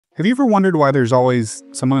Have you ever wondered why there's always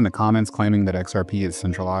someone in the comments claiming that XRP is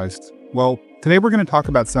centralized? Well, today we're going to talk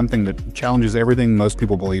about something that challenges everything most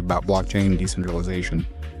people believe about blockchain decentralization.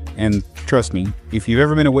 And trust me, if you've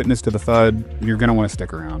ever been a witness to the FUD, you're going to want to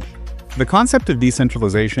stick around. The concept of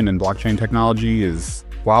decentralization in blockchain technology is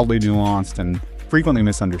wildly nuanced and frequently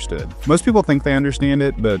misunderstood. Most people think they understand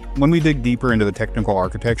it, but when we dig deeper into the technical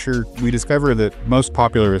architecture, we discover that most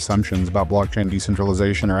popular assumptions about blockchain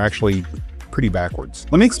decentralization are actually pretty backwards.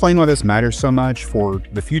 Let me explain why this matters so much for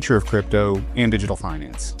the future of crypto and digital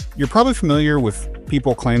finance. You're probably familiar with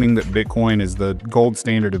people claiming that Bitcoin is the gold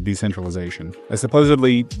standard of decentralization, a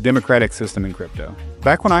supposedly democratic system in crypto.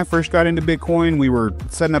 Back when I first got into Bitcoin, we were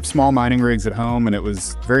setting up small mining rigs at home, and it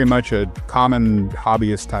was very much a common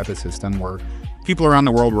hobbyist type of system where people around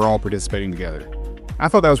the world were all participating together. I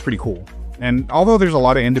thought that was pretty cool. And although there's a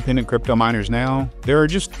lot of independent crypto miners now, there are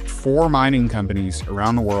just 4 mining companies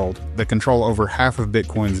around the world that control over half of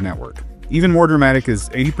Bitcoin's network. Even more dramatic is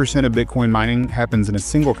 80% of Bitcoin mining happens in a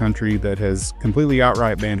single country that has completely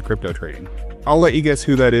outright banned crypto trading. I'll let you guess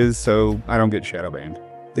who that is so I don't get shadow banned.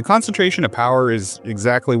 The concentration of power is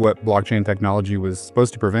exactly what blockchain technology was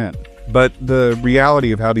supposed to prevent. But the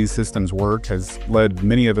reality of how these systems work has led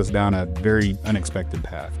many of us down a very unexpected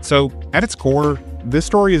path. So at its core, this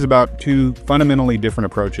story is about 2 fundamentally different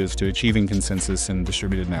approaches to achieving consensus in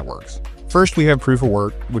distributed networks. First, we have proof of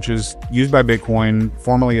work, which is used by Bitcoin,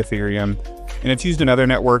 formerly Ethereum, and it's used in other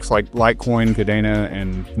networks like Litecoin, Cadena,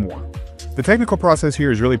 and more. The technical process here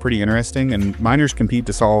is really pretty interesting, and miners compete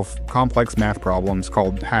to solve complex math problems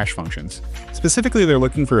called hash functions. Specifically, they're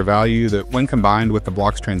looking for a value that, when combined with the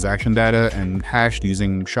block's transaction data and hashed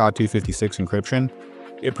using SHA-256 encryption,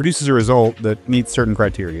 it produces a result that meets certain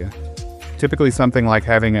criteria. Typically something like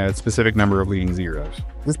having a specific number of leading zeros.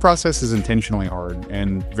 This process is intentionally hard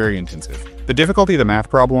and very intensive. The difficulty of the math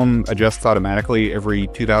problem adjusts automatically every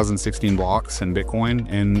 2016 blocks in Bitcoin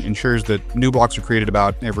and ensures that new blocks are created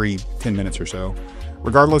about every 10 minutes or so,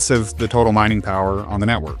 regardless of the total mining power on the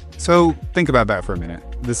network. So think about that for a minute.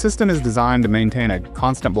 The system is designed to maintain a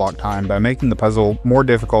constant block time by making the puzzle more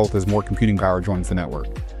difficult as more computing power joins the network.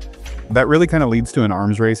 That really kind of leads to an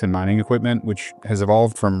arms race in mining equipment, which has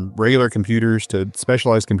evolved from regular computers to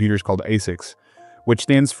specialized computers called ASICs, which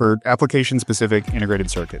stands for Application-Specific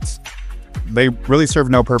Integrated Circuits. They really serve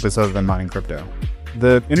no purpose other than mining crypto.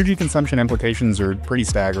 The energy consumption implications are pretty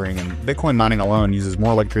staggering, and Bitcoin mining alone uses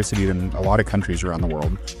more electricity than a lot of countries around the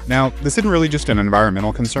world. Now, this isn't really just an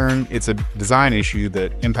environmental concern, it's a design issue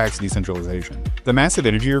that impacts decentralization. The massive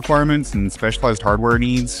energy requirements and specialized hardware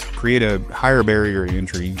needs create a higher barrier to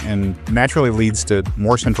entry and naturally leads to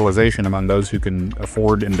more centralization among those who can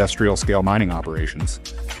afford industrial-scale mining operations.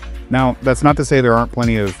 Now, that's not to say there aren't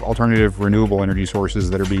plenty of alternative renewable energy sources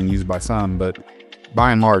that are being used by some, but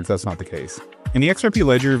by and large, that's not the case. In the XRP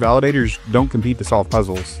Ledger, validators don't compete to solve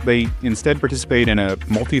puzzles. They instead participate in a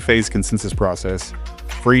multi-phase consensus process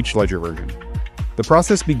for each ledger version. The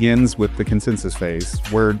process begins with the consensus phase,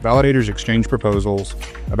 where validators exchange proposals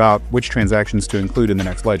about which transactions to include in the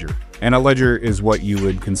next ledger. And a ledger is what you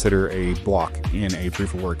would consider a block in a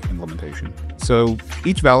proof-of-work implementation. So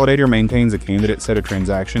each validator maintains a candidate set of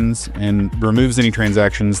transactions and removes any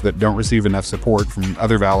transactions that don't receive enough support from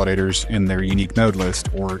other validators in their unique node list,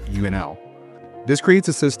 or UNL. This creates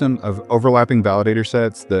a system of overlapping validator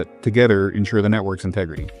sets that together ensure the network's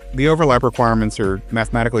integrity. The overlap requirements are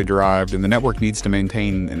mathematically derived, and the network needs to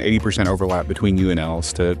maintain an 80% overlap between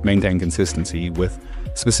UNLs to maintain consistency with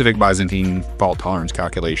specific Byzantine fault tolerance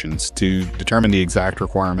calculations to determine the exact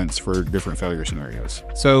requirements for different failure scenarios.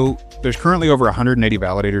 So there's currently over 180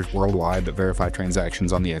 validators worldwide that verify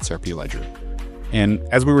transactions on the XRP Ledger. And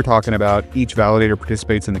as we were talking about, each validator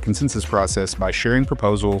participates in the consensus process by sharing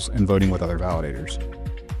proposals and voting with other validators.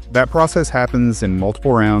 That process happens in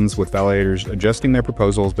multiple rounds, with validators adjusting their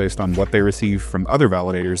proposals based on what they receive from other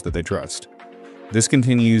validators that they trust. This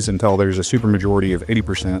continues until there's a supermajority of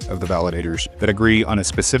 80% of the validators that agree on a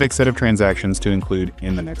specific set of transactions to include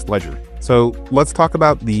in the next ledger. So let's talk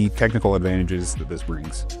about the technical advantages that this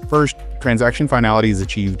brings. First, transaction finality is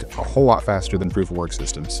achieved a whole lot faster than proof-of-work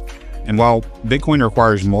systems. And while Bitcoin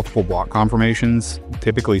requires multiple block confirmations,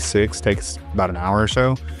 typically 6 takes about an hour or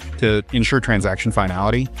so, to ensure transaction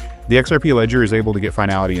finality, the XRP Ledger is able to get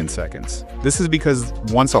finality in seconds. This is because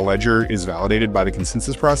once a ledger is validated by the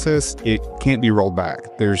consensus process, it can't be rolled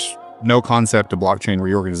back. There's no concept of blockchain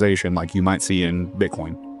reorganization like you might see in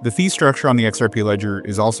Bitcoin. The fee structure on the XRP Ledger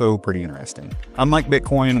is also pretty interesting. Unlike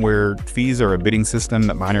Bitcoin, where fees are a bidding system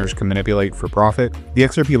that miners can manipulate for profit, the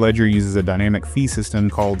XRP Ledger uses a dynamic fee system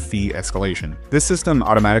called fee escalation. This system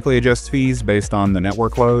automatically adjusts fees based on the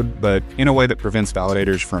network load, but in a way that prevents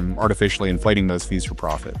validators from artificially inflating those fees for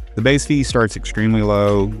profit. The base fee starts extremely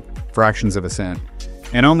low, fractions of a cent,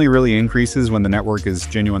 and only really increases when the network is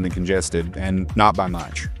genuinely congested, and not by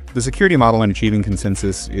much. The security model in achieving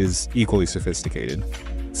consensus is equally sophisticated.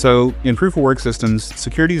 So, in proof-of-work systems,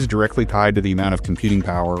 security is directly tied to the amount of computing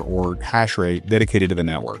power or hash rate dedicated to the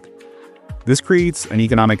network. This creates an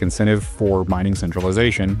economic incentive for mining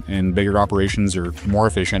centralization, and bigger operations are more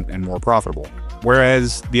efficient and more profitable.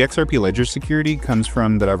 Whereas the XRP Ledger security comes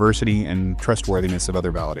from the diversity and trustworthiness of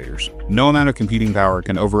other validators. No amount of computing power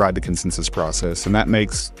can override the consensus process, and that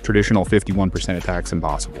makes traditional 51% attacks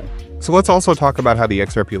impossible. So let's also talk about how the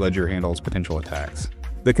XRP Ledger handles potential attacks.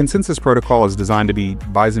 The consensus protocol is designed to be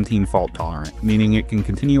Byzantine fault tolerant, meaning it can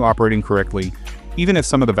continue operating correctly even if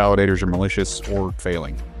some of the validators are malicious or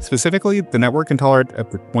failing. Specifically, the network can tolerate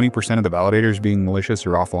up to 20% of the validators being malicious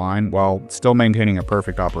or offline while still maintaining a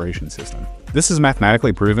perfect operation system. This is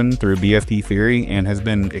mathematically proven through BFT theory and has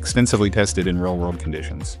been extensively tested in real-world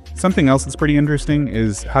conditions. Something else that's pretty interesting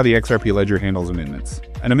is how the XRP Ledger handles amendments.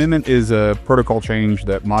 An amendment is a protocol change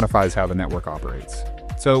that modifies how the network operates.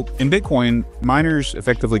 So, in Bitcoin, miners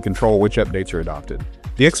effectively control which updates are adopted.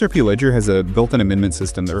 The XRP Ledger has a built-in amendment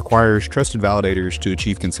system that requires trusted validators to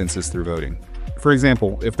achieve consensus through voting. For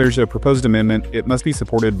example, if there's a proposed amendment, it must be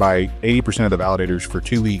supported by 80% of the validators for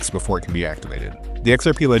 2 weeks before it can be activated. The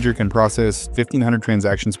XRP Ledger can process 1,500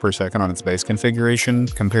 transactions per second on its base configuration,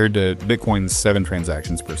 compared to Bitcoin's 7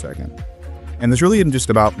 transactions per second. And this really isn't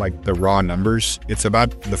just about the raw numbers, it's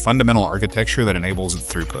about the fundamental architecture that enables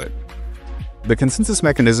its throughput. The consensus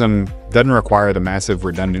mechanism doesn't require the massive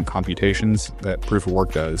redundant computations that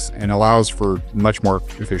proof-of-work does, and allows for much more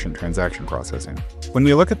efficient transaction processing. When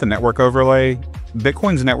we look at the network overlay,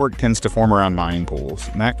 Bitcoin's network tends to form around mining pools,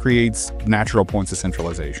 and that creates natural points of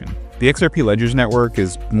centralization. The XRP Ledger's network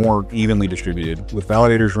is more evenly distributed, with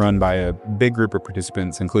validators run by a big group of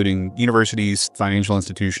participants, including universities, financial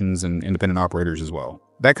institutions, and independent operators as well.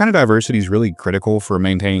 That kind of diversity is really critical for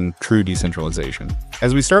maintaining true decentralization.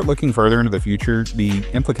 As we start looking further into the future, the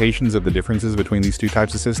implications of the differences between these two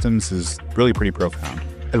types of systems is really pretty profound.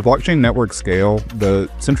 As blockchain networks scale, the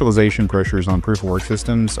centralization pressures on proof-of-work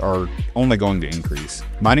systems are only going to increase.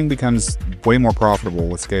 Mining becomes way more profitable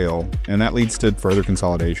with scale, and that leads to further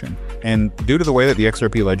consolidation. And due to the way that the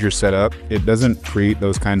XRP Ledger is set up, it doesn't create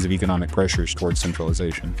those kinds of economic pressures towards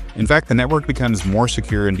centralization. In fact, the network becomes more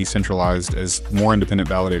secure and decentralized as more independent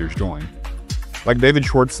validators join. Like David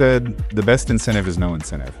Schwartz said, the best incentive is no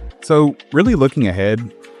incentive. So really looking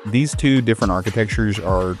ahead, these two different architectures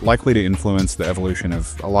are likely to influence the evolution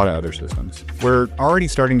of a lot of other systems. We're already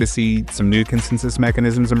starting to see some new consensus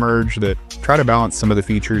mechanisms emerge that try to balance some of the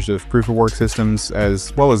features of proof-of-work systems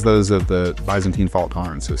as well as those of the Byzantine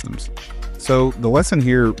fault-tolerant systems. So the lesson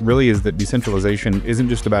here really is that decentralization isn't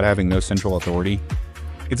just about having no central authority.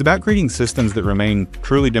 It's about creating systems that remain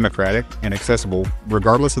truly democratic and accessible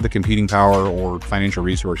regardless of the computing power or financial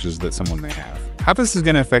resources that someone may have. How this is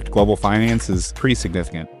going to affect global finance is pretty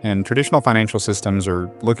significant, and traditional financial systems are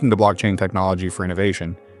looking to blockchain technology for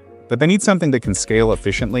innovation, but they need something that can scale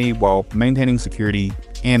efficiently while maintaining security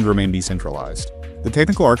and remain decentralized. The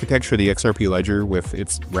technical architecture of the XRP Ledger, with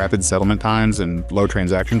its rapid settlement times and low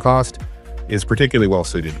transaction cost, is particularly well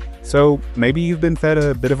suited. So maybe you've been fed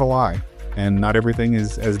a bit of a lie, and not everything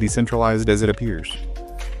is as decentralized as it appears.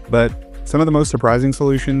 But some of the most surprising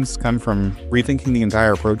solutions come from rethinking the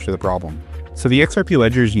entire approach to the problem. So the XRP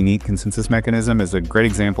Ledger's unique consensus mechanism is a great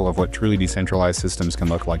example of what truly decentralized systems can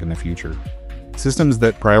look like in the future. Systems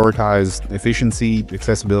that prioritize efficiency,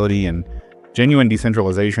 accessibility, and genuine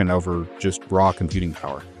decentralization over just raw computing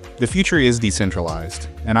power. The future is decentralized,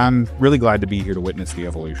 and I'm really glad to be here to witness the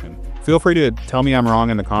evolution. Feel free to tell me I'm wrong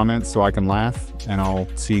in the comments so I can laugh, and I'll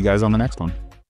see you guys on the next one.